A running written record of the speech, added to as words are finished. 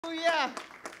Hallelujah.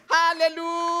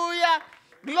 Hallelujah.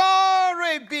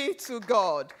 Glory be to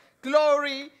God.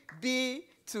 Glory be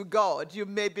to God. You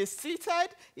may be seated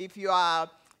if you are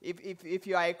if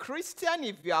you are a Christian,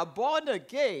 if you are born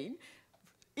again.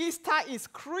 Easter is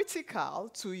critical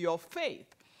to your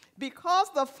faith because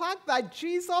the fact that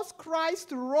Jesus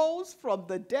Christ rose from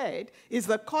the dead is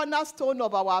the cornerstone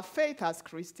of our faith as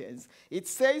Christians. It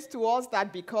says to us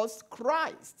that because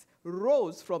Christ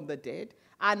rose from the dead,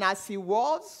 and as he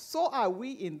was, so are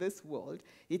we in this world.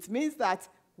 It means that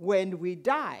when we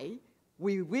die,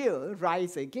 we will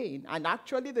rise again. And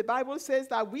actually, the Bible says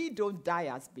that we don't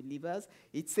die as believers.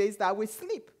 It says that we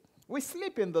sleep. We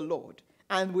sleep in the Lord.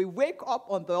 And we wake up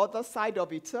on the other side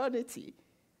of eternity,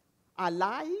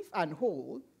 alive and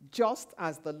whole, just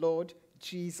as the Lord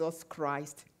Jesus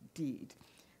Christ did.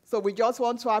 So we just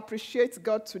want to appreciate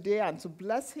God today and to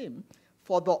bless him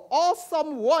for the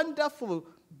awesome, wonderful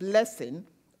blessing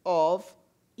of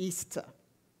Easter.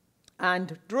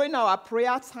 And during our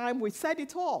prayer time, we said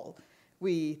it all.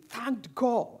 We thanked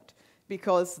God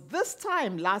because this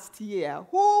time last year,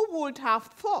 who would have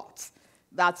thought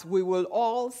that we will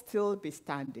all still be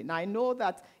standing? I know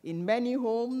that in many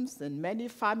homes and many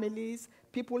families,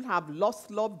 people have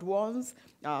lost loved ones.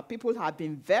 People have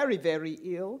been very, very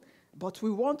ill. But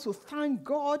we want to thank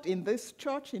God in this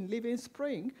church in Living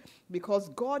Spring because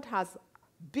God has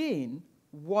been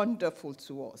wonderful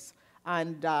to us.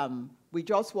 And we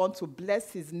just want to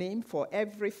bless his name for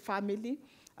every family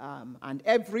and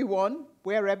everyone,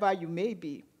 wherever you may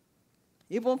be.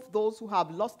 Even those who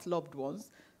have lost loved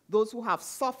ones, those who have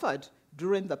suffered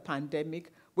during the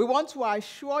pandemic. We want to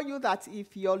assure you that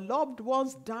if your loved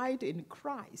ones died in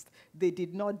Christ, they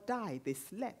did not die, they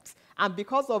slept. And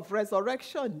because of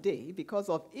Resurrection Day, because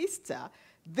of Easter,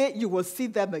 you will see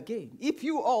them again, if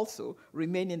you also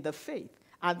remain in the faith.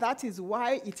 And that is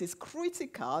why it is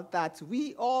critical that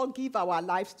we all give our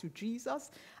lives to Jesus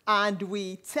and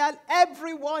we tell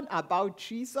everyone about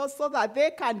Jesus so that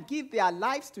they can give their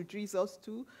lives to Jesus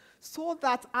too, so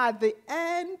that at the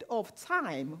end of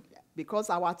time, because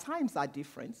our times are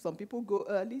different, some people go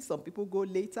early, some people go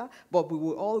later, but we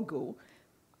will all go,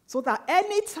 so that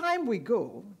any time we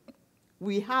go,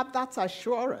 we have that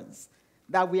assurance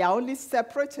that we are only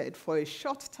separated for a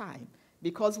short time,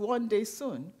 because one day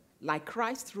soon, like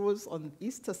Christ rose on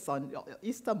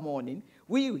Easter morning,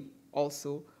 we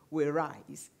also will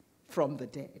rise from the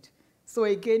dead. So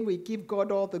again, we give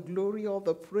God all the glory, all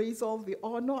the praise, all the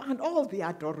honor, and all the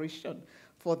adoration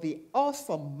for the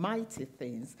awesome, mighty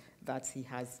things that he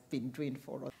has been doing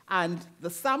for us. And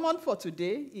the sermon for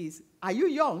today is, are you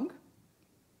young?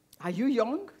 Are you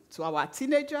young? To our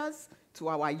teenagers, to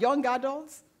our young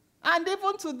adults, and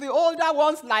even to the older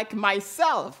ones like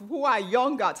myself, who are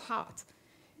young at heart.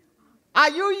 Are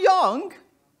you young?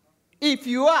 If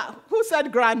you are, who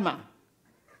said grandma?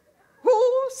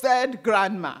 Who said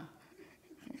grandma?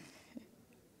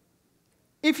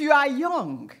 If you are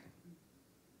young,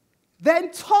 then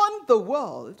turn the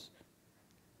world.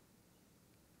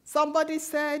 Somebody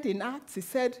said in Acts, he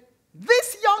said,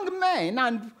 these young men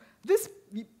and these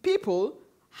people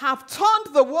have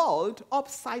turned the world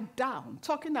upside down,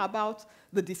 talking about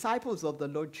the disciples of the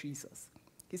Lord Jesus.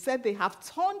 He said they have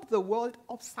turned the world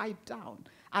upside down.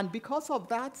 And because of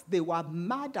that, they were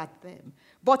mad at them.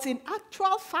 But in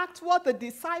actual fact, what the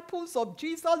disciples of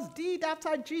Jesus did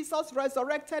after Jesus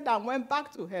resurrected and went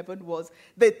back to heaven was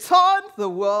they turned the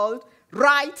world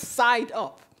right side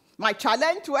up. My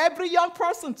challenge to every young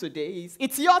person today is,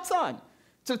 it's your turn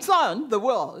to turn the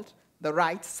world the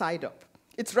right side up.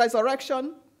 It's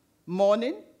resurrection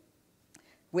morning.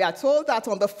 We are told that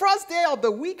on the first day of the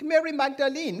week, Mary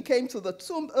Magdalene came to the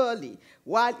tomb early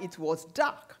while it was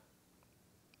dark.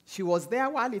 She was there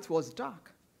while it was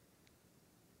dark.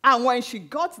 And when she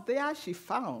got there, she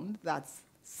found that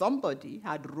somebody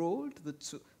had rolled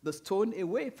the stone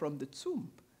away from the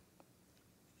tomb.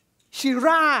 She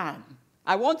ran.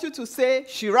 I want you to say,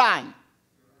 she ran.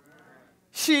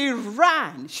 She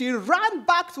ran. She ran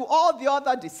back to all the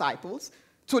other disciples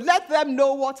to let them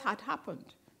know what had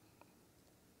happened.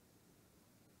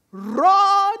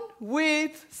 Run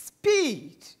with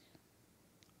speed.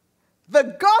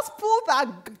 The gospel that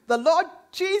the Lord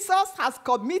Jesus has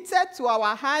committed to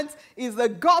our hands is the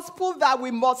gospel that we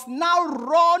must now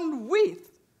run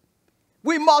with.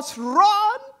 We must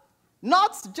run,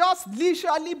 not just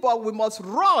leisurely, but we must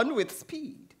run with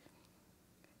speed.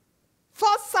 1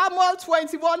 Samuel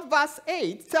 21 verse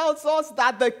 8 tells us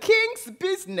that the king's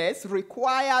business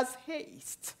requires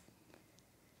haste.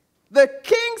 The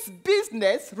king's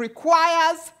business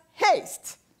requires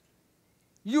haste.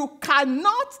 You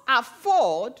cannot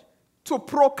afford to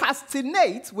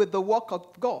procrastinate with the work of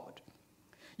God.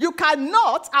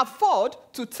 cannot afford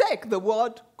to take the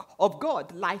word of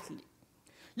God lightly.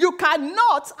 You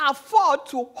cannot afford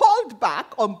to hold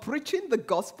back on preaching the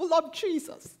gospel of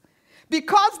Jesus,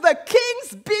 because the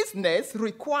king's business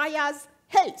requires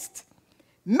haste.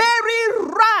 Mary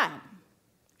ran.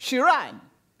 She ran.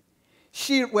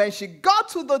 When she got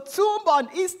to the tomb on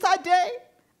Easter Day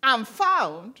and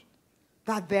found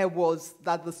that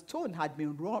the stone had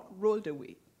been rolled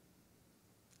away,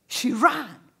 she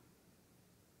ran.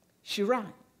 She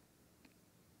ran.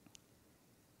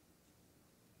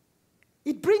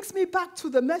 It brings me back to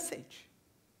the message.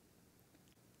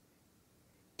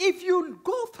 If you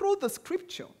go through the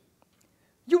scripture,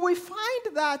 you will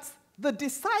find that the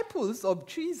disciples of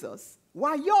Jesus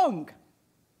were young.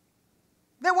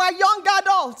 They were young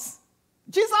adults.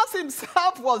 Jesus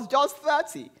himself was just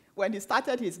 30 when he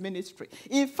started his ministry.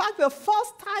 In fact, the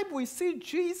first time we see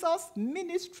Jesus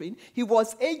ministering, he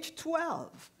was age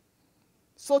 12.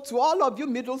 So to all of you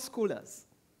middle schoolers,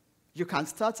 you can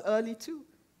start early too.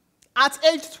 At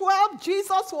age 12,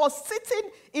 Jesus was sitting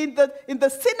in the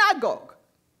synagogue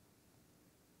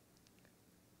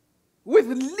with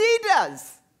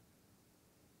leaders,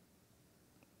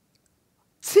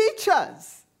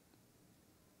 teachers,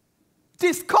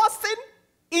 discussing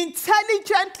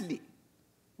intelligently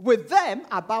with them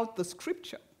about the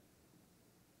scripture.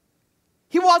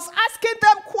 He was asking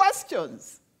them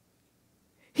questions.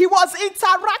 He was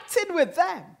interacting with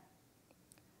them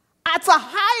at a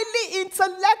highly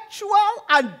intellectual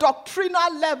and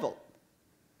doctrinal level.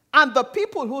 And the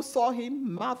people who saw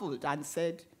him marveled and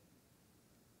said,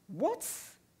 "What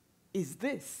is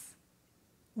this?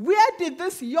 Where did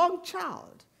this young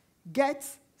child get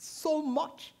so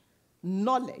much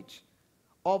knowledge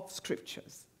of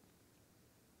scriptures?"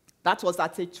 That was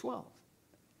at age 12.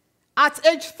 At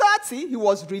age 30, he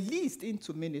was released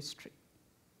into ministry.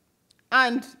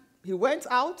 And he went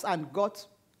out and got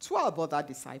 12 other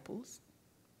disciples.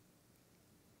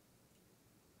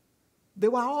 They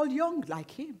were all young like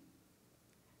him.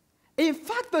 In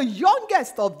fact, the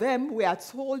youngest of them, we are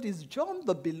told, is John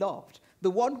the Beloved, the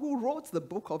one who wrote the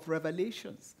book of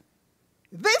Revelations.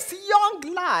 This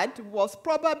young lad was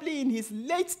probably in his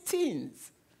late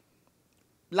teens,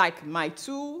 like my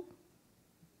two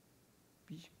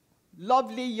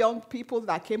lovely young people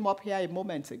that came up here a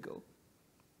moment ago.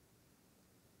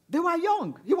 They were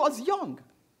young. He was young.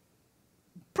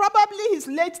 Probably his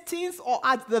late teens, or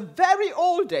at the very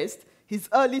oldest, his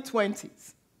early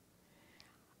 20s.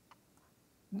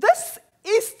 This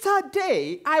Easter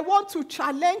Day, I want to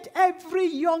challenge every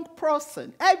young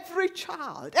person, every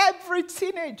child, every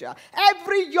teenager,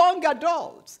 every young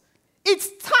adult. It's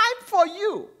time for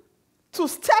you to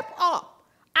step up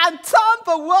and turn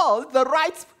the world the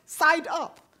right side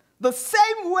up, the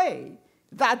same way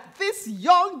that these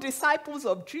young disciples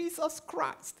of Jesus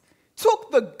Christ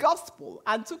took the gospel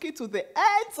and took it to the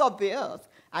ends of the earth,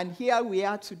 and here we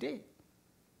are today.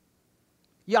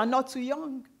 You are not too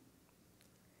young.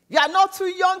 You are not too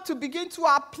young to begin to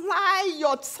apply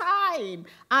your time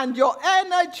and your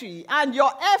energy and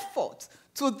your effort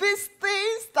to these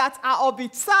things that are of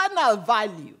eternal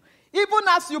value. Even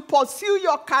as you pursue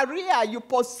your career, you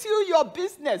pursue your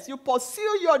business, you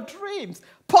pursue your dreams,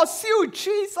 pursue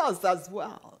Jesus as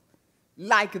well.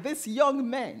 Like these young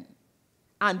men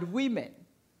and women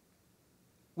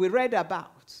we read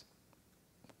about,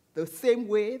 the same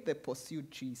way they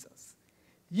pursued Jesus.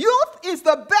 Youth is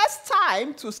the best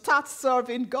time to start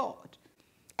serving God.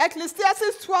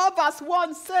 Ecclesiastes 12 verse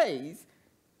 1 says,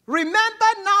 "Remember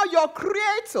now your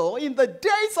Creator in the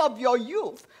days of your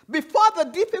youth, before the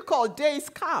difficult days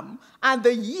come and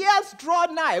the years draw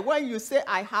nigh, when you say,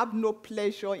 I have no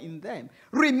pleasure in them."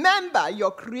 Remember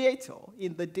your Creator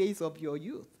in the days of your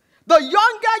youth. The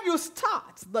younger you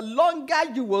start, the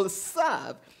longer you will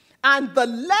serve, and the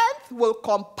length will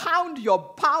compound your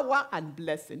power and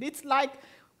blessing. It's like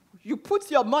you put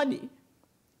your money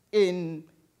in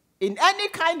any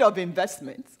kind of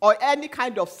investment or any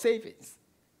kind of savings.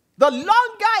 The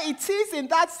longer it is in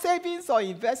that savings or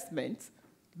investment,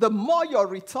 the more your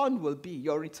return will be,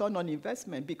 your return on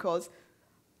investment, because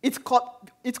it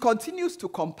continues to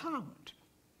compound.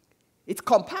 It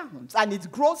compounds, and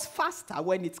it grows faster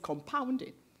when it's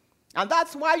compounding. And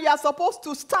that's why you are supposed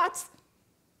to start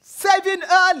saving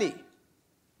early.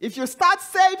 If you start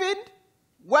saving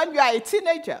when you are a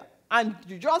teenager, and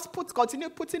you just continue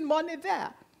putting money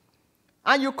there,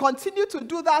 and you continue to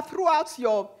do that throughout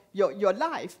your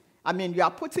life, I mean, you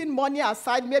are putting money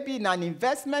aside, maybe in an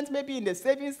investment, maybe in a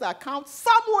savings account,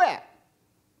 somewhere.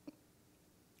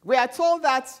 We are told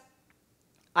that,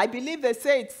 I believe they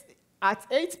say it's at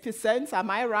 8%, am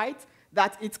I right,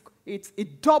 that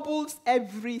it doubles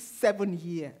every 7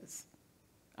 years.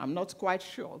 I'm not quite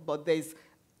sure, but there's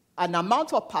an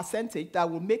amount of percentage that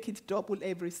will make it double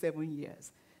every 7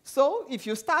 years. So if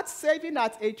you start saving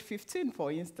at age 15,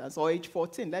 for instance, or age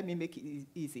 14, let me make it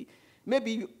easy.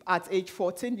 Maybe at age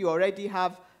 14, you already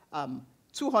have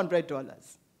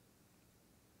 $200.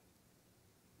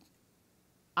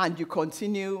 And you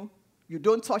continue, you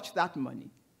don't touch that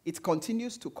money. It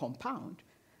continues to compound.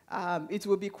 It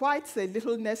will be quite a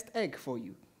little nest egg for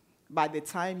you by the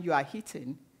time you are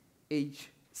hitting age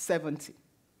 70.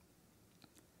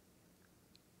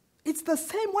 It's the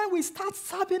same when we start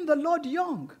serving the Lord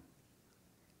young.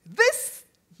 These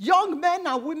young men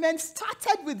and women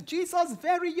started with Jesus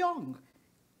very young.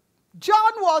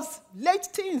 John was late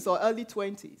teens or early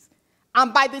 20s.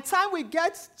 And by the time we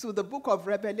get to the book of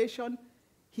Revelation,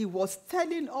 he was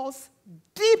telling us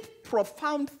deep,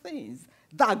 profound things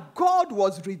that God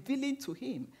was revealing to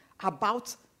him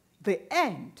about the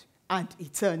end and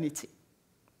eternity.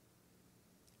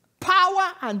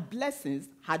 Power and blessings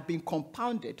had been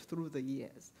compounded through the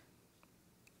years.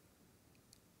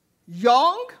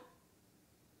 Young,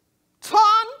 turn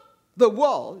the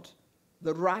world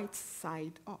the right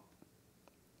side up.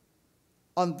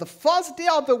 On the first day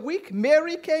of the week,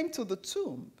 Mary came to the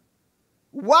tomb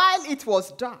while it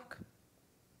was dark.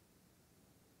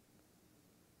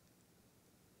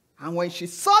 And when she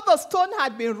saw the stone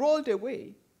had been rolled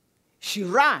away, she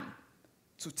ran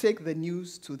to take the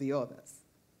news to the others.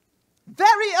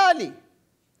 Very early.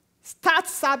 Start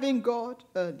serving God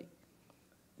early.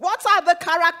 What are the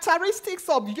characteristics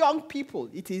of young people?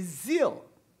 It is zeal.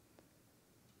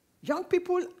 Young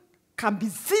people can be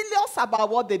zealous about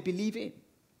what they believe in.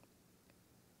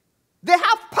 They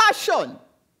have passion.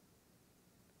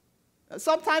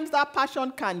 Sometimes that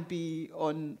passion can be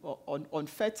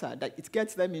unfettered, that it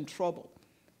gets them in trouble.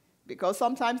 Because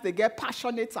sometimes they get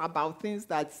passionate about things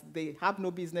that they have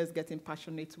no business getting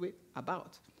passionate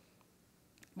about.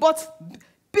 But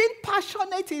being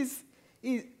passionate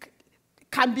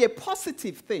can be a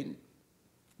positive thing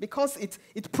because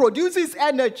it produces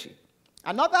energy.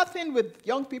 Another thing with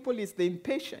young people is the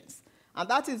impatience. And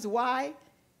that is why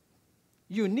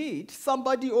you need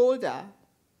somebody older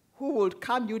who will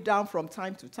calm you down from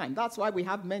time to time. That's why we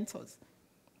have mentors.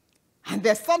 And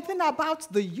there's something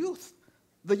about the youth,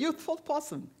 the youthful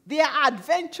person. They are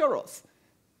adventurous.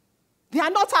 They are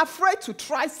not afraid to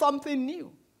try something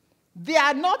new. They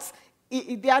are not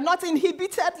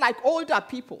inhibited like older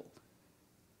people.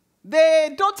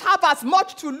 They don't have as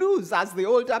much to lose as the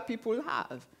older people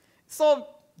have. So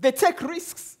they take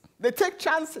risks. They take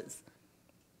chances.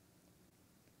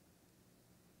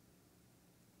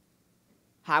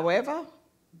 However,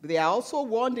 they are also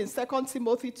warned in 2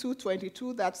 Timothy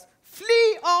 2:22 that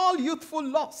flee all youthful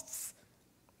lusts.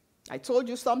 I told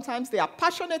you sometimes they are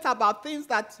passionate about things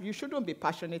that you shouldn't be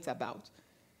passionate about.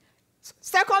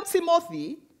 2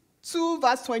 Timothy 2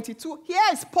 verse 22, here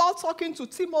is Paul talking to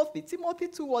Timothy. Timothy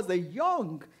too was a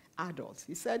young adult.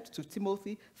 He said to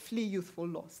Timothy, flee youthful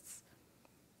lusts.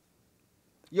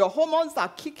 Your hormones are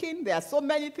kicking. There are so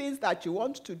many things that you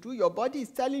want to do. Your body is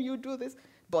telling you do this.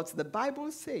 But the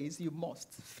Bible says you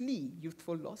must flee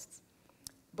youthful lusts.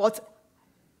 But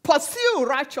pursue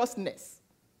righteousness.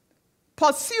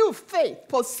 Pursue faith.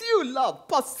 Pursue love.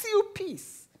 Pursue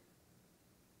peace.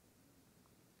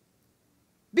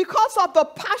 Because of the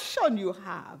passion you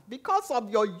have, because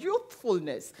of your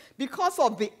youthfulness, because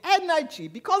of the energy,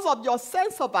 because of your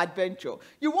sense of adventure,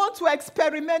 you want to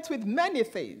experiment with many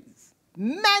things.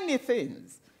 Many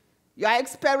things. You are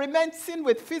experimenting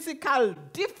with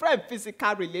different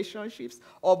physical relationships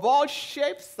of all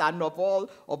shapes and of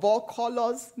all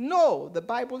colors. No, the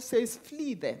Bible says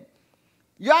flee them.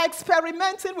 You are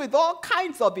experimenting with all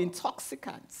kinds of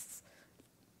intoxicants.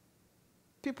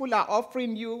 People are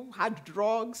offering you hard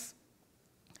drugs,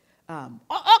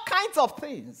 all kinds of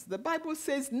things. The Bible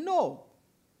says, no,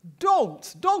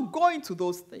 don't go into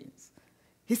those things.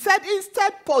 He said,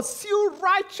 instead, pursue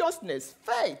righteousness,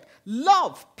 faith,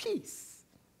 love, peace.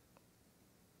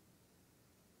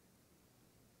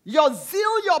 Your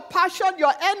zeal, your passion,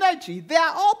 your energy, they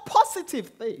are all positive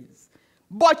things.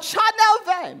 But channel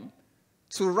them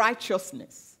to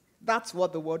righteousness. That's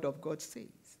what the Word of God says.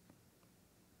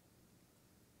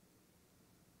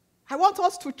 I want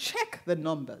us to check the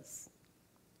numbers.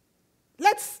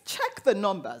 Let's check the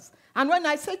numbers. And when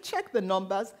I say check the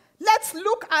numbers, let's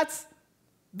look at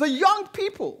the young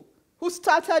people who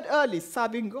started early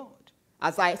serving God.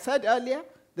 As I said earlier,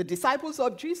 the disciples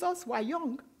of Jesus were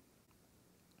young.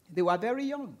 They were very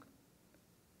young.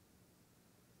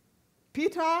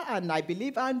 Peter and I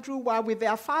believe Andrew were with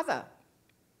their father,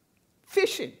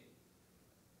 fishing.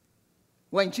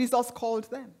 when Jesus called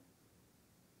them.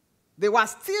 They were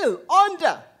still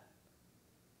under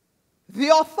the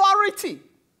authority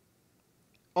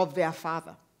of their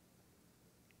father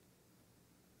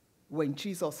when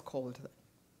Jesus called them.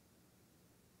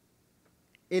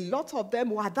 A lot of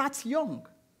them were that young.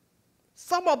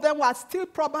 Some of them were still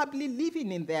probably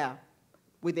living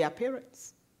with their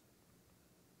parents.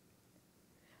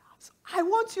 So I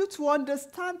want you to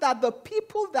understand that the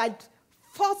people that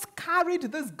first carried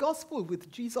this gospel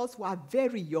with Jesus were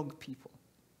very young people.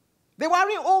 They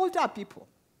weren't older people.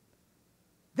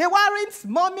 They weren't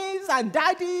mommies and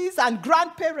daddies and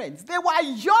grandparents. They were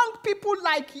young people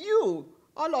like you,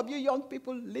 all of you young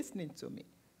people listening to me.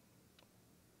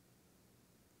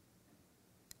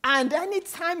 And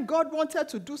anytime God wanted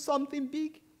to do something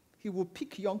big, he would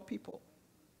pick young people.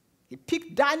 He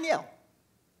picked Daniel.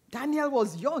 Daniel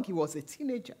was young. He was a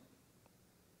teenager.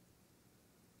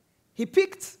 He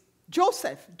picked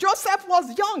Joseph. Joseph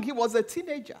was young. He was a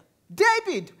teenager.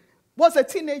 David was a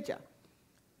teenager.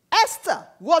 Esther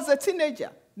was a teenager.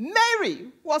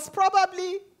 Mary was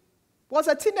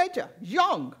a teenager,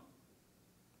 young.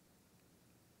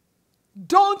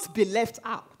 Don't be left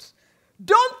out.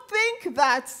 Don't think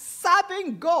that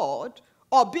serving God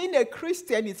or being a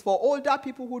Christian is for older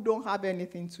people who don't have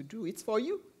anything to do. It's for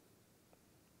you.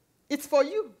 It's for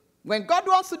you. When God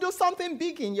wants to do something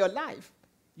big in your life,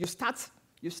 you start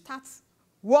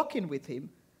working with him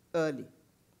early.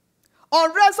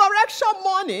 On resurrection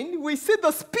morning, we see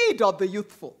the speed of the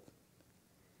youthful.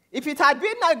 If it had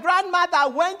been a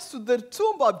grandmother went to the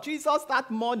tomb of Jesus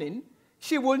that morning,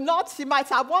 she might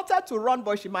have wanted to run,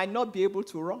 but she might not be able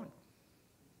to run.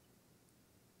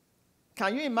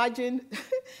 Can you imagine?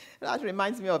 That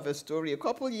reminds me of a story. A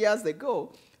couple years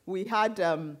ago, we had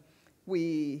a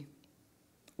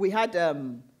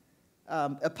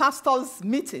pastor's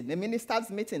meeting, a minister's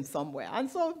meeting somewhere. And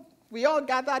so we all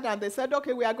gathered and they said,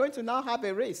 okay, we are going to now have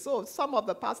a race. So some of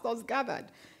the pastors gathered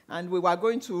and we were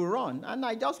going to run. And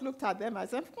I just looked at them. I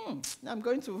said, I'm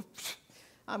going to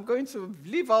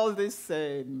leave all these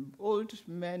old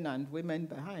men and women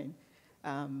behind.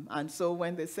 And so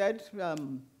when they said,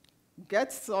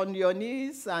 get on your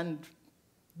knees and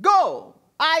go,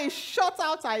 I shot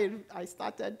out, I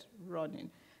started running.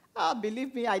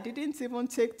 Believe me, I didn't even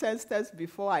take 10 steps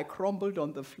before I crumbled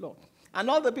on the floor. And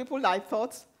all the people I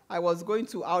thought I was going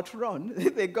to outrun,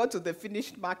 they got to the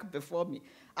finish mark before me.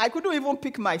 I couldn't even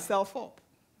pick myself up.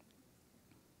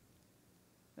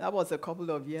 That was a couple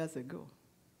of years ago.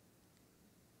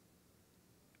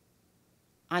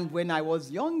 And when I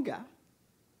was younger,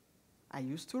 I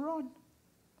used to run.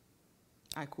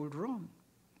 I could run.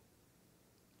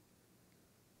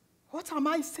 What am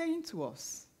I saying to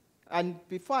us? And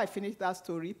before I finish that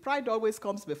story, pride always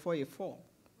comes before a fall.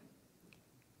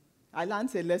 I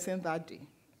learned a lesson that day.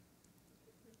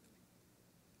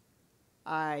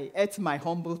 I ate my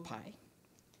humble pie,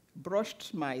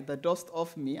 brushed the dust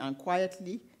off me, and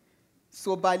quietly,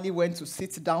 soberly went to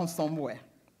sit down somewhere.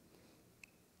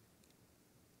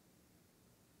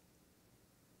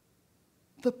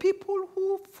 The people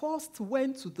who first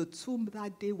went to the tomb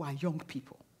that day were young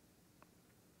people.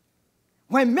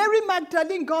 When Mary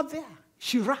Magdalene got there,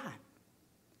 she ran.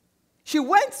 She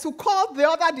went to call the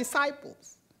other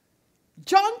disciples.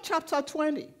 John chapter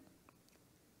 20.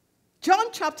 John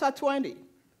chapter 20.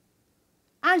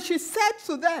 And she said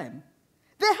to them,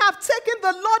 they have taken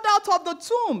the Lord out of the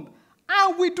tomb,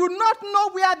 and we do not know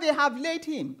where they have laid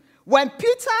him. When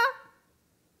Peter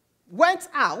went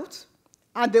out,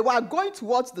 and they were going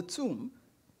towards the tomb,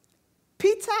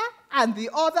 Peter and the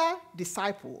other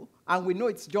disciple, and we know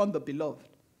it's John the Beloved,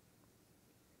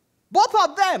 both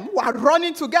of them were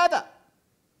running together.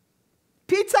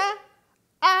 Peter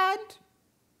and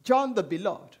John the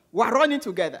Beloved were running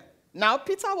together. Now,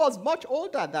 Peter was much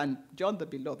older than John the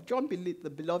Beloved. John the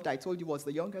Beloved, I told you, was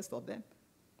the youngest of them.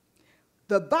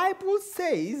 The Bible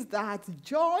says that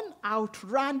John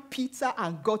outran Peter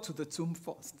and got to the tomb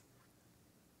first.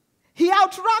 He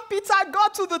outran Peter,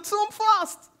 got to the tomb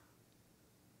first.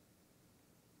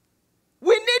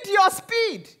 We need your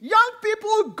speed. Young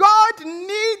people, God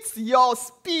needs your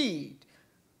speed.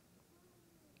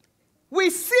 We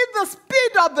see the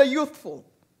speed of the youthful.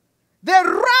 They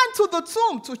ran to the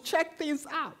tomb to check things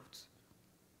out.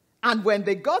 And when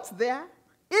they got there,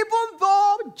 even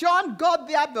though John got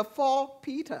there before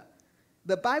Peter,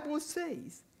 the Bible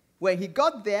says when he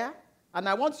got there, and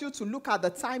I want you to look at the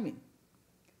timing,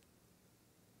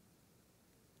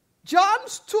 John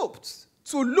stooped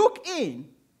to look in.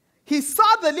 He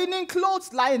saw the linen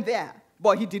clothes lying there,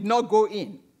 but he did not go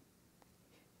in.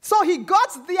 So he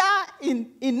got there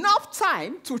in enough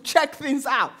time to check things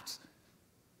out.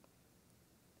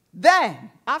 Then,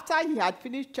 after he had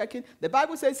finished checking, the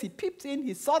Bible says he peeped in,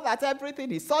 he saw that everything,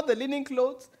 he saw the linen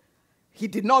clothes. He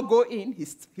did not go in,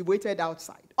 he waited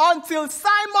outside. Until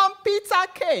Simon Peter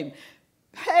came.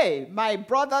 Hey, my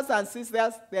brothers and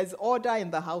sisters, there's order in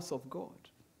the house of God.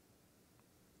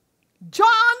 John,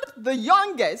 the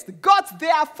youngest, got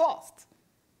there first.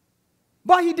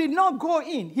 But he did not go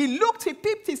in. He looked, he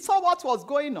peeped, he saw what was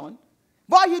going on.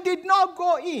 But he did not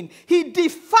go in. He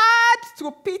deferred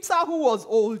to Peter, who was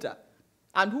older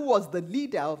and who was the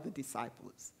leader of the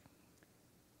disciples.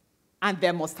 And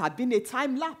there must have been a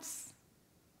time lapse.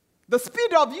 The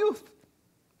speed of youth.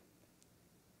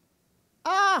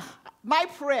 My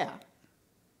prayer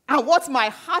and what my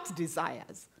heart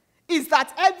desires is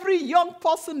that every young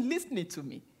person listening to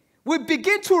me will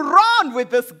begin to run with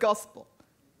this gospel.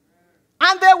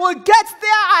 And they will get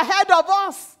there ahead of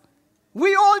us.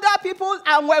 We older people,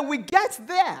 and when we get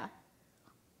there,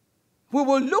 we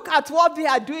will look at what they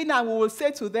are doing and we will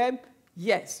say to them,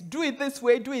 yes, do it this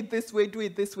way, do it this way, do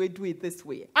it this way, do it this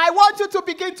way. I want you to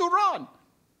begin to run.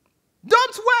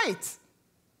 Don't wait.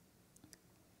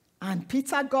 And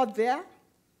Peter got there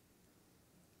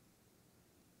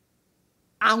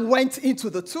and went into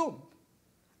the tomb.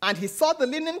 And he saw the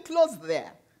linen clothes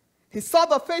there. He saw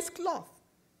the face cloth.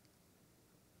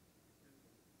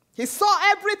 He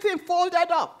saw everything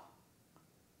folded up.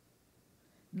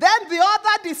 Then the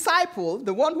other disciple,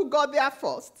 the one who got there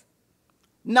first,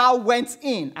 now went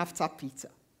in after Peter.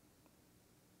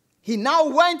 He now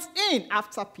went in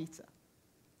after Peter.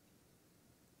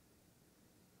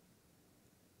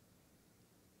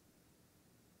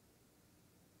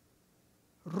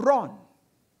 Run.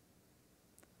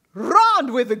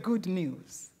 Run with the good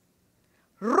news.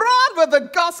 Run with the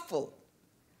gospel.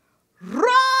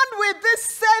 Run with this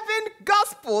saving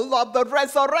gospel of the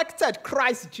resurrected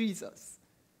Christ Jesus.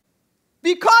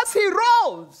 Because he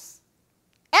rose,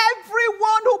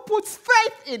 everyone who puts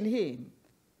faith in him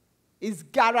is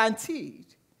guaranteed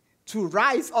to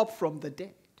rise up from the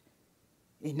dead.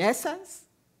 In essence,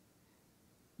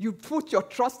 you put your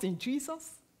trust in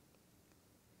Jesus.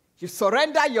 You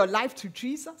surrender your life to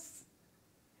Jesus.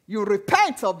 You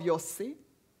repent of your sin.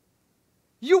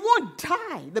 You won't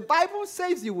die. The Bible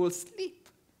says you will sleep.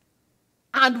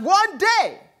 And one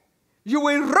day, you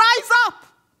will rise up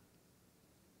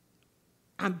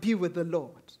and be with the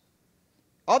Lord.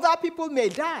 Other people may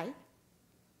die,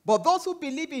 but those who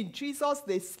believe in Jesus,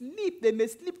 they sleep. They may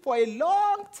sleep for a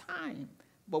long time.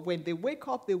 But when they wake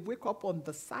up on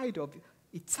the side of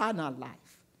eternal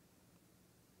life.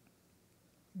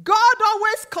 God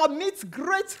always commits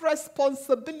great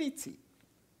responsibility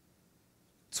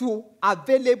to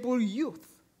available youth.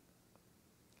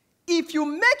 If you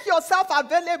make yourself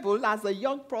available as a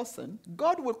young person,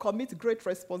 God will commit great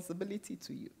responsibility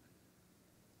to you.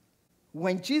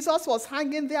 When Jesus was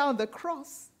hanging there on the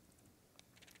cross,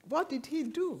 what did he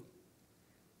do?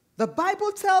 The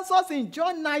Bible tells us in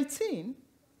John 19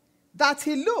 that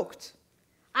he looked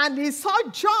and he saw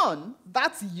John,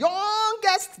 that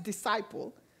youngest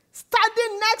disciple,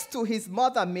 standing next to his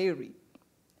mother Mary.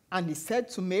 And he said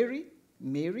to Mary,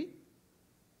 Mary,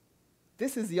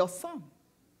 this is your son.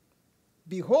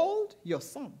 Behold your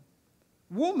son.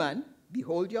 Woman,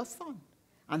 behold your son.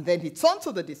 And then he turned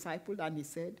to the disciple and he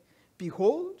said,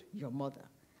 behold your mother.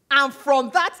 And from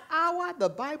that hour, the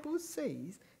Bible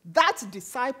says, that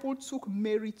disciple took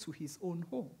Mary to his own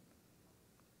home.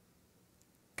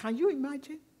 Can you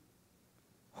imagine?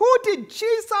 Who did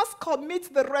Jesus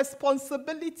commit the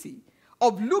responsibility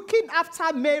of looking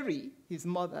after Mary, his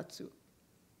mother, to?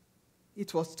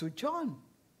 It was to John,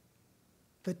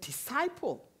 the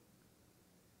disciple.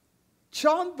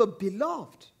 John the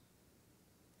beloved.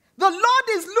 The Lord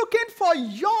is looking for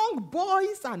young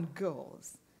boys and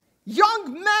girls,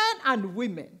 young men and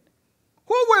women,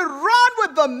 who will run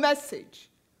with the message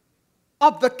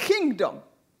of the kingdom.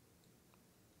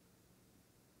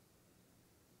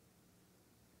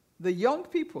 The young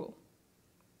people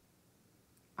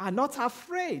are not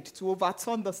afraid to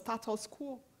overturn the status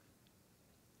quo.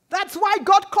 That's why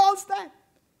God calls them.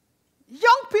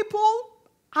 Young people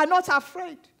are not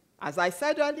afraid. As I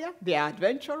said earlier, they are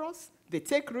adventurous. They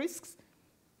take risks.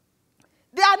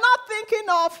 They are not thinking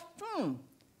of,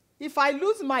 if I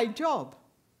lose my job,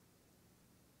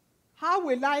 how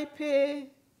will I pay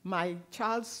my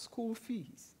child's school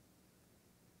fees?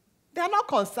 They are not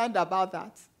concerned about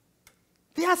that.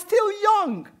 They are still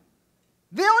young.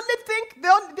 They're only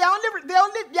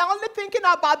thinking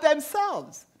about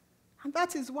themselves. And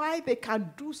that is why they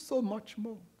can do so much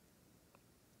more.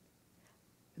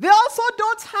 They also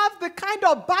don't have the kind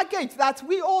of baggage that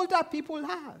we older people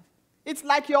have. It's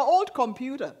like your old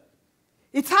computer.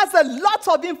 It has a lot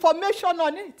of information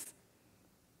on it.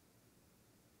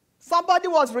 Somebody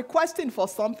was requesting for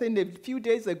something a few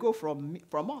days ago from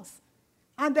us.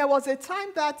 And there was a time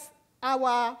that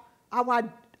our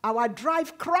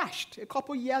drive crashed a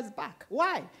couple years back.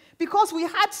 Why? Because we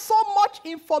had so much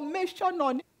information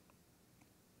on it.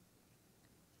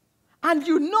 And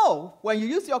you know, when you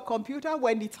use your computer,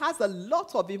 when it has a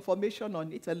lot of information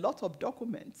on it, a lot of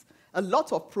documents, a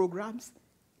lot of programs,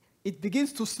 it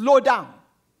begins to slow down.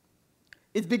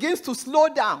 It begins to slow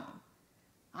down.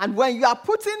 And when you are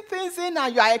putting things in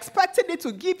and you are expecting it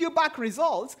to give you back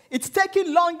results, it's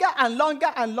taking longer and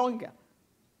longer and longer.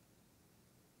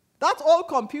 That old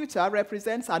computer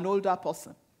represents an older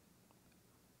person.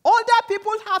 Older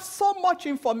people have so much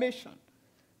information,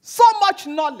 so much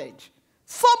knowledge,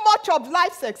 so much of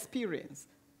life's experience.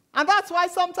 And that's why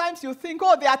sometimes you think,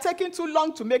 oh, they are taking too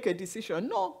long to make a decision.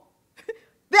 No.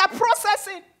 They are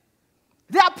processing.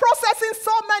 They are processing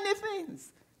so many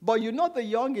things. But you know the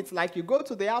young, it's like you go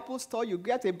to the Apple store, you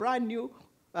get a brand new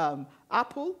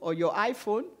Apple or your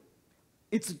iPhone.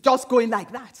 It's just going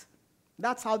like that.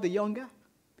 That's how the young are.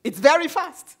 It's very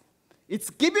fast. It's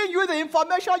giving you the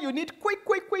information you need quick,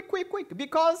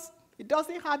 because it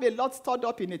doesn't have a lot stored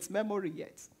up in its memory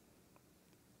yet.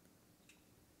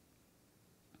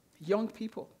 Young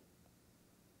people,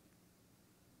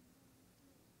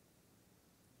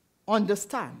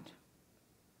 understand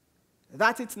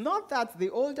that it's not that the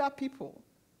older people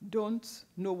don't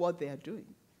know what they are doing.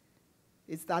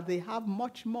 It's that they have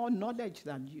much more knowledge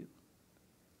than you.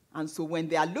 And so when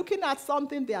they are looking at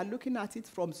something, they are looking at it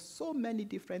from so many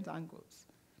different angles.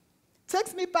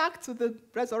 Takes me back to the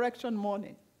resurrection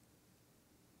morning.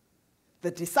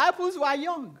 The disciples were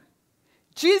young.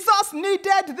 Jesus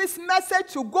needed this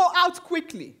message to go out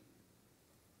quickly.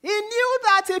 He knew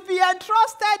that if he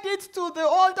entrusted it to the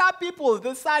older people,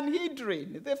 the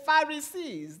Sanhedrin, the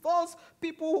Pharisees, those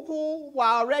people who were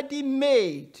already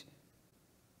made,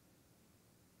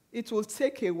 it will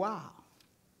take a while.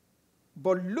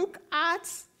 But look at,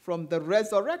 from the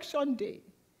resurrection day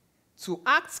to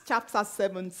Acts chapter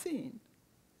 17,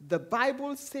 the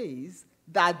Bible says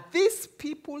that these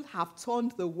people have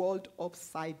turned the world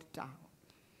upside down.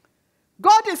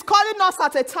 God is calling us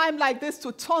at a time like this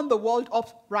to turn the world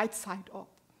up, right side up.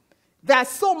 There's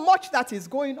so much that is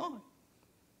going on.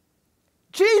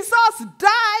 Jesus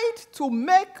died to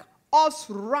make us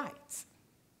right.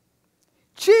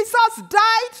 Jesus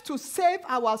died to save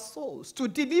our souls, to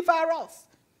deliver us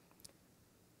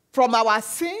from our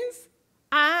sins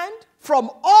and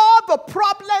from all the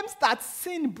problems that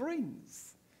sin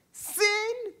brings.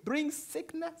 Sin brings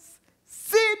sickness.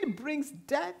 Sin brings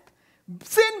death.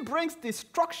 Sin brings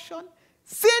destruction.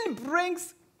 Sin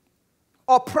brings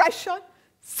oppression.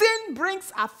 Sin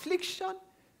brings affliction.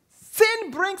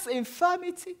 Sin brings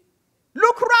infirmity.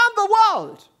 Look around the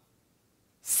world.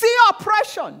 See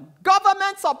oppression.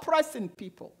 Governments oppressing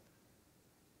people.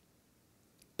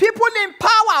 People in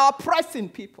power oppressing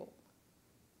people.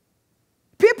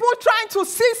 People trying to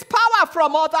seize power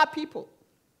from other people.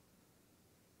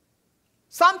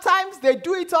 Sometimes they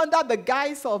do it under the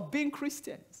guise of being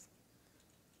Christians.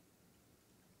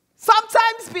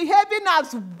 Sometimes behaving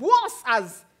as worse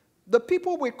as the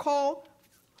people we call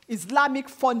Islamic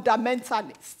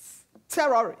fundamentalists,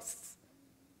 terrorists,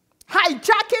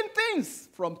 hijacking things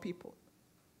from people.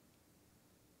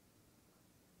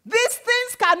 These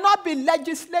things cannot be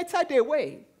legislated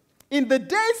away. In the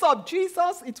days of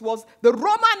Jesus, the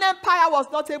Roman Empire was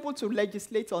not able to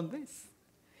legislate on this.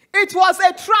 It was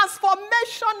a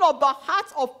transformation of the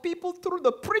hearts of people through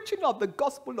the preaching of the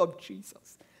gospel of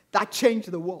Jesus that changed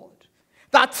the world,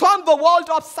 that turned the world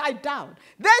upside down.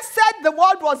 They said the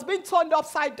world was being turned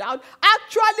upside down.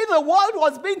 Actually, the world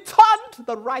was being turned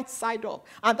the right side up.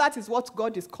 And that is what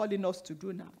God is calling us to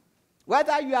do now.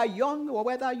 Whether you are young or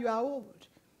whether you are old,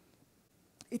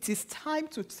 it is time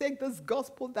to take this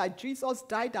gospel that Jesus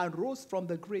died and rose from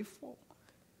the grave for.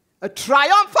 A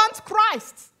triumphant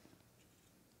Christ.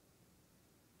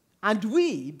 And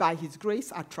we, by his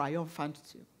grace, are triumphant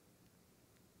too.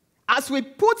 As we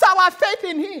put our faith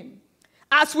in him,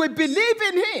 as we believe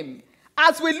in him,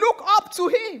 as we look up to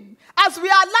him, as we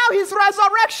allow his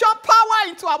resurrection power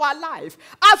into our life,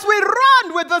 as we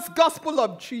run with this gospel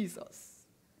of Jesus,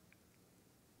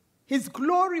 his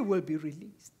glory will be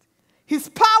released. His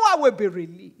power will be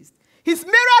released. His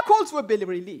miracles will be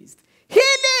released.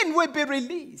 Healing will be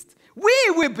released. We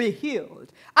will be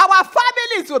healed. Our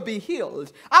families will be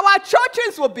healed. Our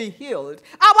churches will be healed.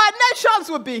 Our nations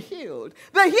will be healed.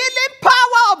 The healing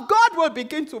power of God will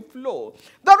begin to flow.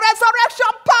 The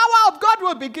resurrection power of God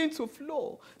will begin to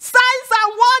flow. Signs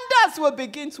and wonders will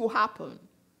begin to happen.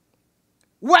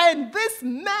 when this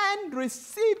man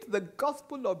received the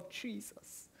gospel of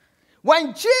Jesus,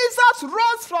 when Jesus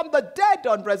rose from the dead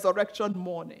on resurrection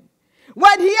morning,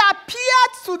 when he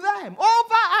appeared to them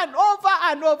over and over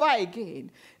and over again.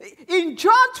 In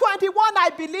John 21, I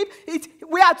believe,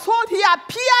 we are told he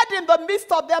appeared in the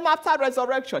midst of them after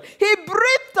resurrection. He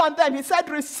breathed on them. He said,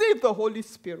 receive the Holy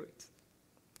Spirit.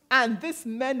 And these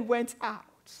men went out.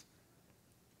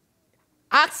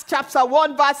 Acts chapter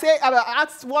 1 verse 8,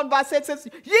 Acts 1 verse 8 says,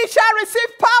 ye shall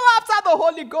receive power after the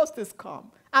Holy Ghost is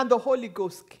come. And the Holy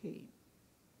Ghost came.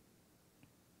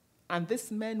 And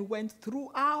these men went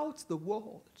throughout the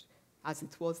world as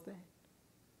it was then,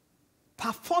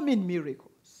 performing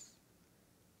miracles,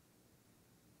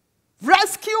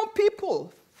 rescuing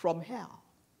people from hell,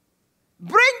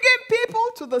 bringing people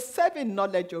to the saving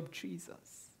knowledge of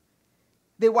Jesus.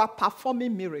 They were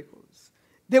performing miracles.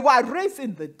 They were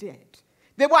raising the dead.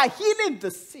 They were healing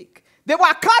the sick. They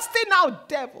were casting out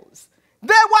devils.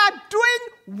 They were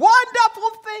doing wonderful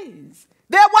things.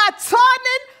 They were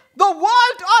turning the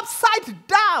world upside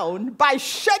down by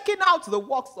shaking out the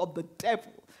works of the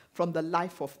devil from the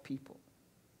life of people.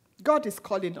 God is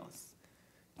calling us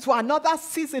to another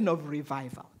season of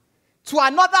revival, to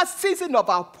another season of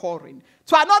outpouring,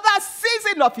 to another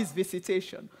season of his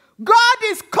visitation. God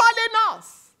is calling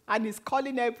us, and he's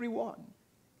calling everyone.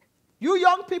 You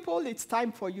young people, it's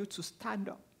time for you to stand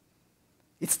up.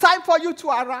 It's time for you to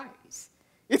arise.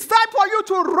 It's time for you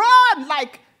to run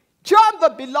like John the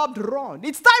Beloved run.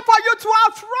 It's time for you to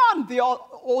outrun the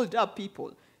older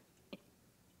people.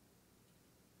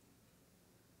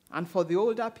 And for the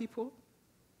older people,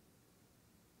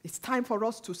 it's time for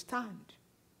us to stand.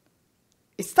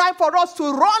 It's time for us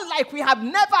to run like we have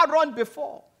never run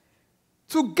before.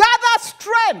 To gather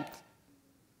strength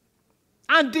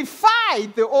and defy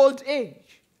the old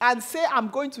age and say, I'm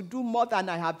going to do more than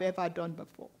I have ever done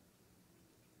before.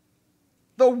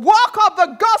 The work of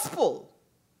the gospel,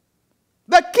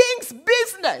 the king's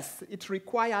business, it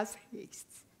requires haste,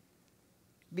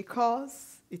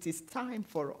 because it is time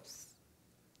for us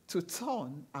to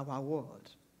turn our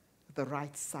world the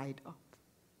right side up.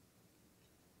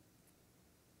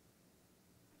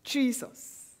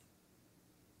 Jesus,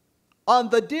 on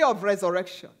the day of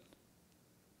resurrection,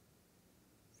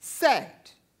 said,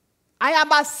 I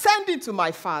am ascending to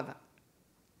my Father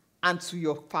and to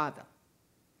your Father,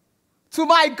 to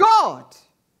my God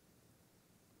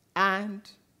and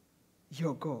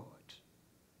your God.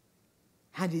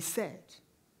 And he said,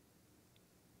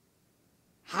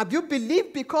 have you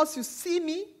believed because you see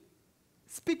me?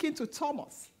 Speaking to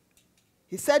Thomas.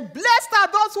 He said, blessed are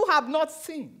those who have not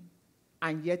seen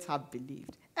and yet have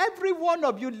believed. Every one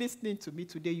of you listening to me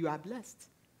today, you are blessed.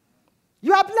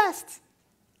 You are blessed.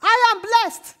 I am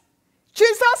blessed.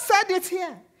 Jesus said it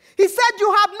here. He said,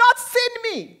 you have not seen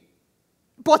me,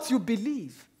 but you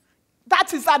believe.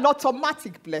 That is an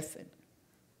automatic blessing.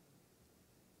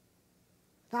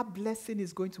 That blessing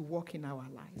is going to work in our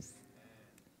lives.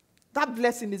 That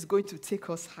blessing is going to take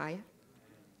us higher.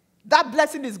 That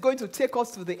blessing is going to take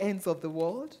us to the ends of the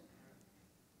world.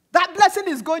 That blessing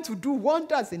is going to do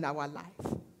wonders in our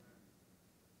life.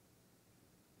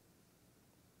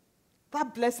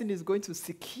 That blessing is going to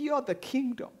secure the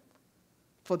kingdom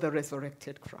for the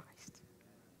resurrected Christ.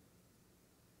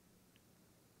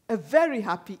 A very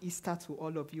happy Easter to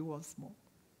all of you once more.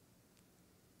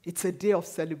 It's a day of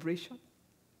celebration.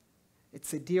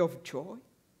 It's a day of joy.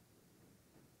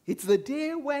 It's the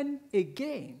day when,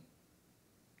 again,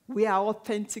 we are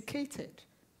authenticated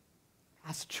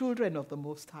as children of the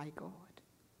Most High God.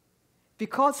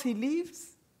 Because he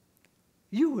lives,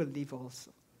 you will live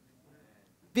also.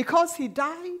 Because he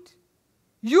died,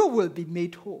 you will be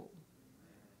made whole.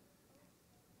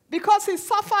 Because he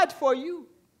suffered for you,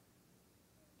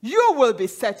 you will be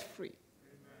set free.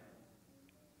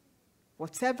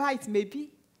 Whatever it may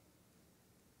be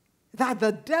that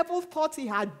the devil thought he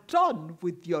had done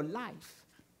with your life,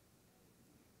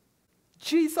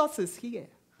 Jesus is here.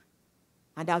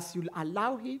 And as you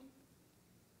allow him,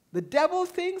 the devil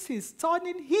thinks he's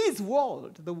turning his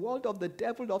world, the world of the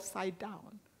devil, upside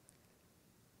down.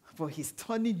 But he's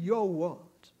turning your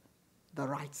world the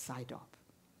right side up.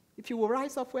 If you will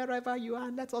rise up wherever you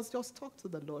are, let us just talk to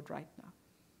the Lord right now.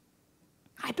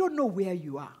 I don't know where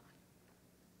you are.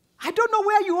 I don't know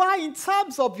where you are in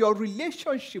terms of your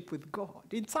relationship with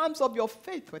God, in terms of your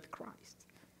faith with Christ.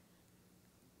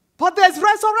 But there's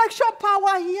resurrection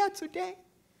power here today.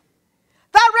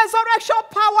 That resurrection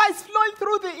power is flowing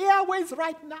through the airways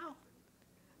right now.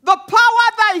 The power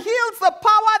that heals, the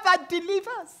power that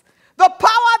delivers, the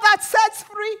power that sets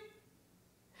free,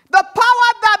 the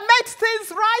power that makes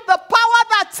things right, the power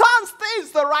that turns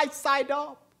things the right side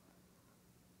up.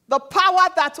 The power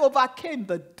that overcame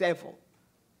the devil.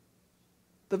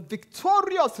 The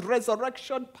victorious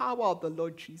resurrection power of the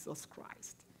Lord Jesus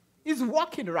Christ is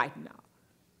working right now.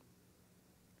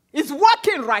 It's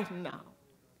working right now.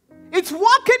 It's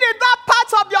working in that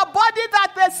part of your body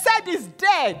that they said is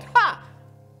dead.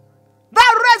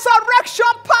 That resurrection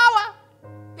power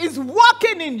is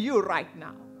working in you right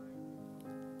now.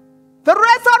 The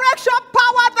resurrection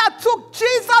power that took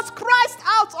Jesus Christ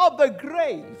out of the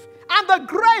grave, and the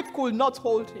grave could not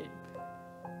hold him.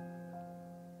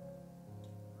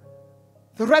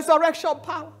 The resurrection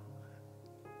power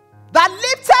that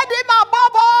lifted him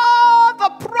above all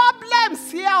the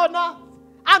problems here on earth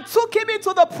and took him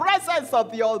into the presence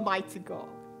of the Almighty God.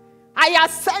 I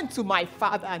ascend to my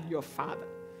Father and your Father,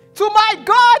 to my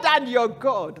God and your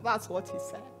God. That's what he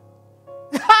said.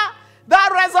 That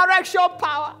resurrection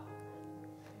power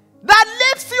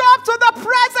that lifts you up to the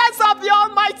presence of the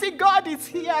Almighty God is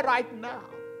here right now.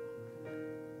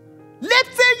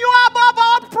 Lifting you above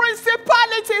all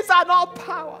principalities and all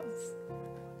powers.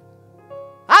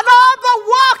 And all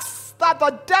the works that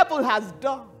the devil has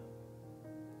done.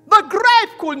 The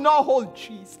grave could not hold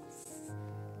Jesus.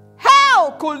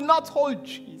 Hell could not hold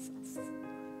Jesus.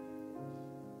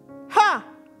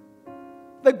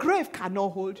 The grave cannot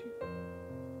hold you.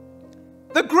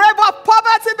 The grave of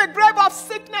poverty, the grave of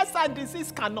sickness and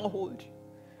disease cannot hold you.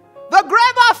 The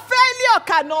grave of failure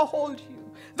cannot hold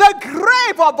you. The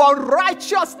grave of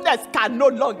unrighteousness can no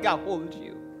longer hold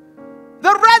you.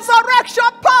 The resurrection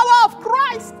power of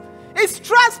Christ is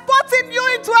transporting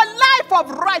you into a life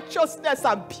of righteousness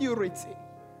and purity.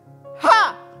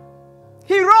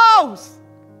 He rose.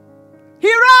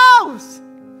 He rose.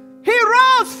 He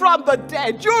rose from the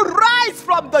dead. You rise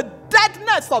from the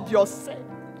deadness of your sin.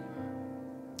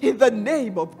 In the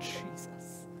name of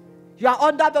Jesus. You are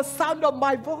under the sound of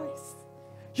my voice.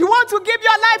 You want to give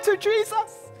your life to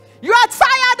Jesus? You are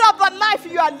tired of the life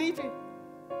you are living.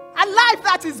 A life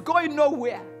that is going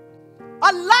nowhere.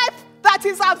 A life that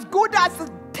is as good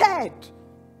as dead.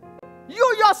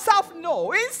 You yourself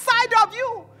know, inside of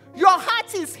you, your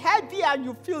heart is heavy and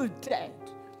you feel dead.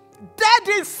 Dead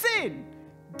in sin.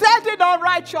 Dead in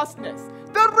unrighteousness.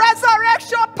 The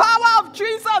resurrection power of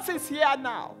Jesus is here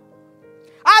now.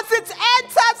 As it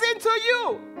enters into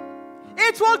you,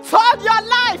 it will turn your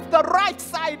life the right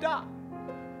side up.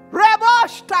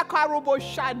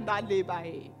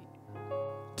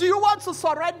 Do you want to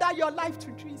surrender your life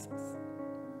to Jesus?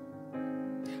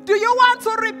 Do you want to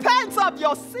repent of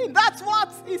your sin? That's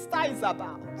what Easter is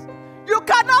about. You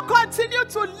cannot continue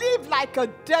to live like a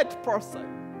dead person,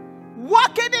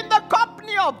 walking in the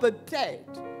company of the dead,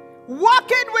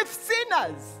 walking with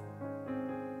sinners.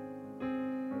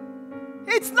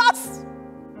 It's not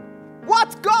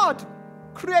what God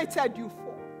created you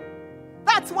for.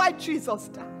 That's why Jesus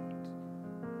died.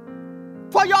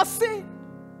 For your sin.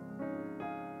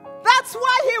 That's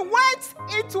why he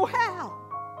went into hell.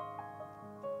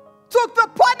 Took the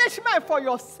punishment for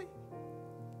your sin.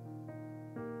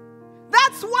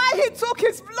 That's why he took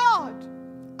his blood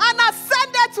and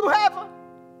ascended to heaven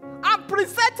and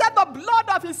presented the blood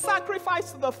of his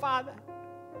sacrifice to the Father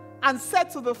and said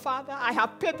to the Father, I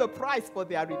have paid the price for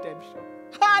their redemption.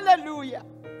 Hallelujah.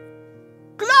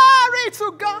 Glory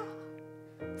to God.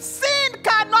 Sin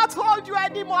cannot hold you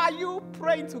anymore. Are you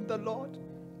praying to the Lord?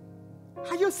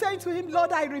 Are you saying to him,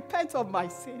 Lord, I repent of my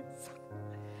sins.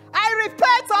 I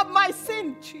repent of my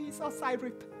sin, Jesus. I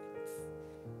repent.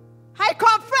 I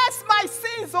confess my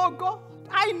sins, oh God.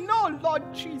 I know,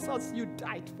 Lord Jesus, you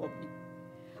died for me.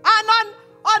 And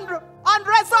on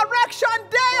resurrection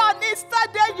day, on Easter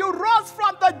day, you rose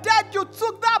from the dead. You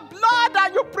took that blood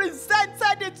and you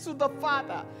presented it to the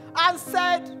Father and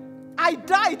said, I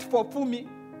died for Funmi.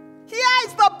 Here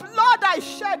is the blood I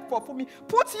shed for Funmi.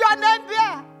 Put your name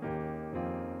there.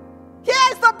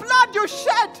 Here is the blood you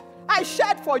shed. I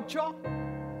shed for John.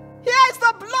 Here is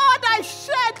the blood I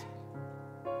shed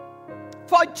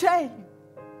for Jane.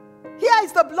 Here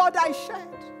is the blood I shed.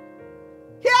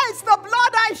 Here is the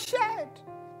blood I shed.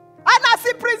 And as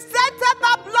he presented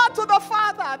that blood to the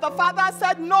Father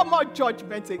said, no more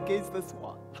judgment against this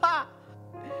one.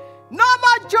 No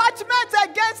more judgment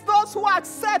against those who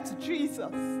accept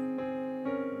Jesus.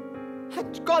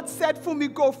 And God said,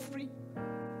 Funmi, go free.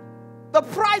 The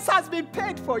price has been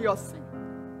paid for your sin.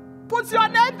 Put your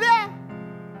name there.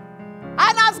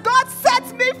 And as God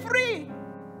set me free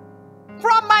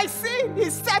from my sin, he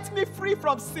set me free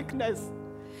from sickness.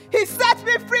 He set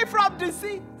me free from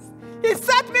disease. He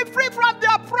set me free from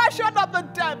the oppression of the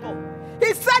devil.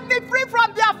 He set me free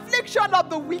from the affliction of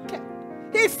the wicked.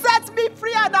 He set me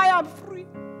free and I am free.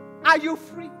 Are you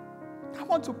free? I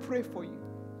want to pray for you.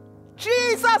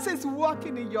 Jesus is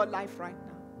working in your life right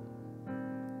now.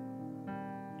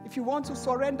 If you want to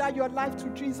surrender your life to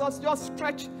Jesus, just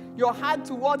stretch your hand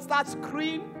towards that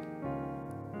screen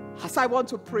as I want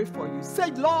to pray for you.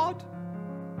 Say, Lord,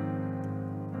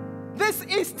 this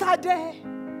Easter day,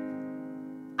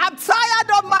 I'm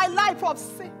tired of my life of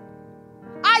sin.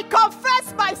 I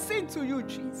confess my sin to you,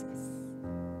 Jesus.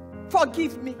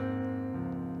 Forgive me.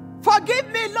 Forgive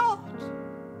me, Lord.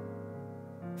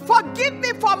 Forgive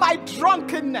me for my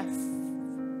drunkenness.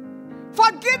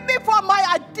 Forgive me for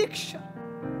my addiction.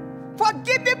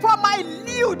 Forgive me for my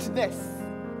lewdness.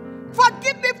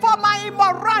 Forgive me for my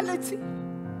immorality.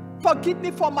 Forgive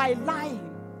me for my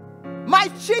lying, my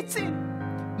cheating,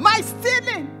 my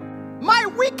stealing, my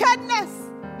wickedness,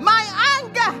 my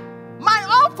anger,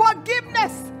 my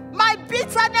unforgiveness, my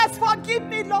bitterness. Forgive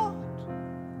me, Lord.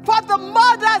 For the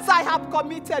murders I have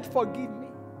committed, forgive me.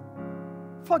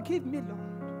 Forgive me, Lord.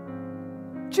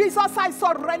 Jesus, I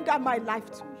surrender my life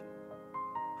to you.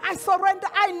 I surrender.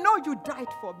 I know you died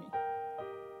for me.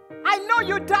 I know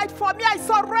you died for me. I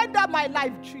surrender my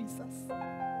life, Jesus.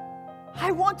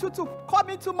 I want you to come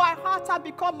into my heart and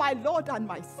become my Lord and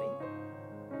my Savior.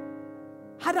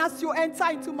 And as you enter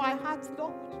into my heart,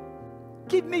 Lord,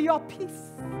 give me your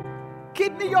peace.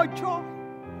 Give me your joy.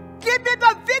 Give me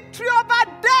the victory over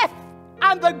death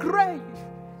and the grave.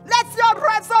 Let your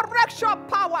resurrection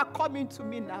power come into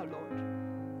me now,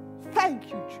 Lord. Thank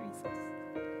you, Jesus.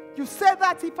 You say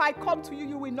that if I come to you,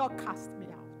 you will not cast me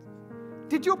out.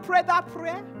 Did you pray that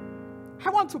prayer? I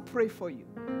want to pray for you.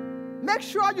 Make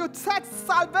sure you text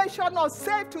salvation or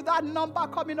save to that number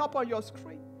coming up on your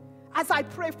screen as I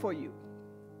pray for you.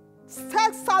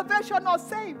 Text salvation or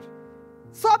save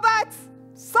so that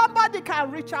somebody can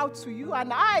reach out to you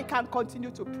and I can continue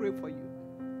to pray for you.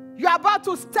 You are about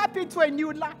to step into a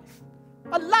new life,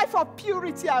 a life of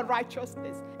purity and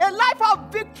righteousness, a life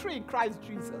of victory in Christ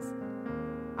Jesus.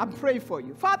 I'm praying for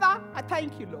you. Father, I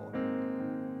thank you, Lord,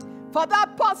 for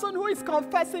that person who is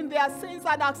confessing their sins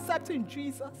and accepting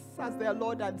Jesus as their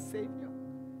Lord and Savior.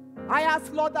 I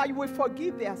ask, Lord, that you will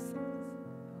forgive their sins.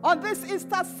 On this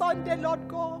Easter Sunday, Lord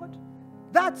God,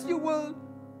 that you will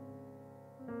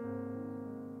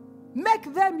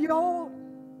make them your own.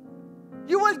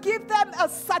 You will give them a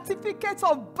certificate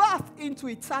of birth into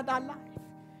eternal life.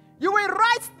 You will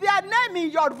write their name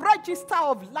in your register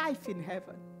of life in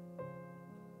heaven.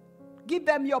 Give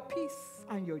them your peace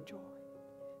and your joy.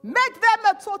 Make them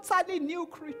a totally new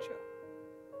creature.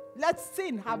 Let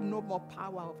sin have no more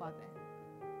power over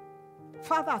them.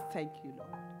 Father, thank you, Lord.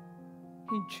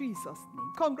 In Jesus'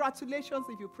 name. Congratulations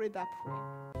if you prayed that prayer.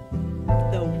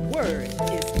 The word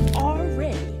is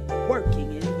already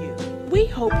working in you. We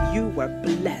hope you were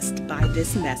blessed by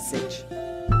this message.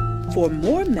 For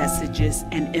more messages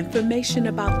and information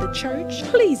about the church,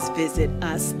 please visit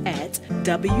us at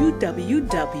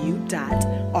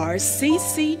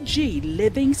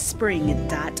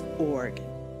www.rccglivingspring.org.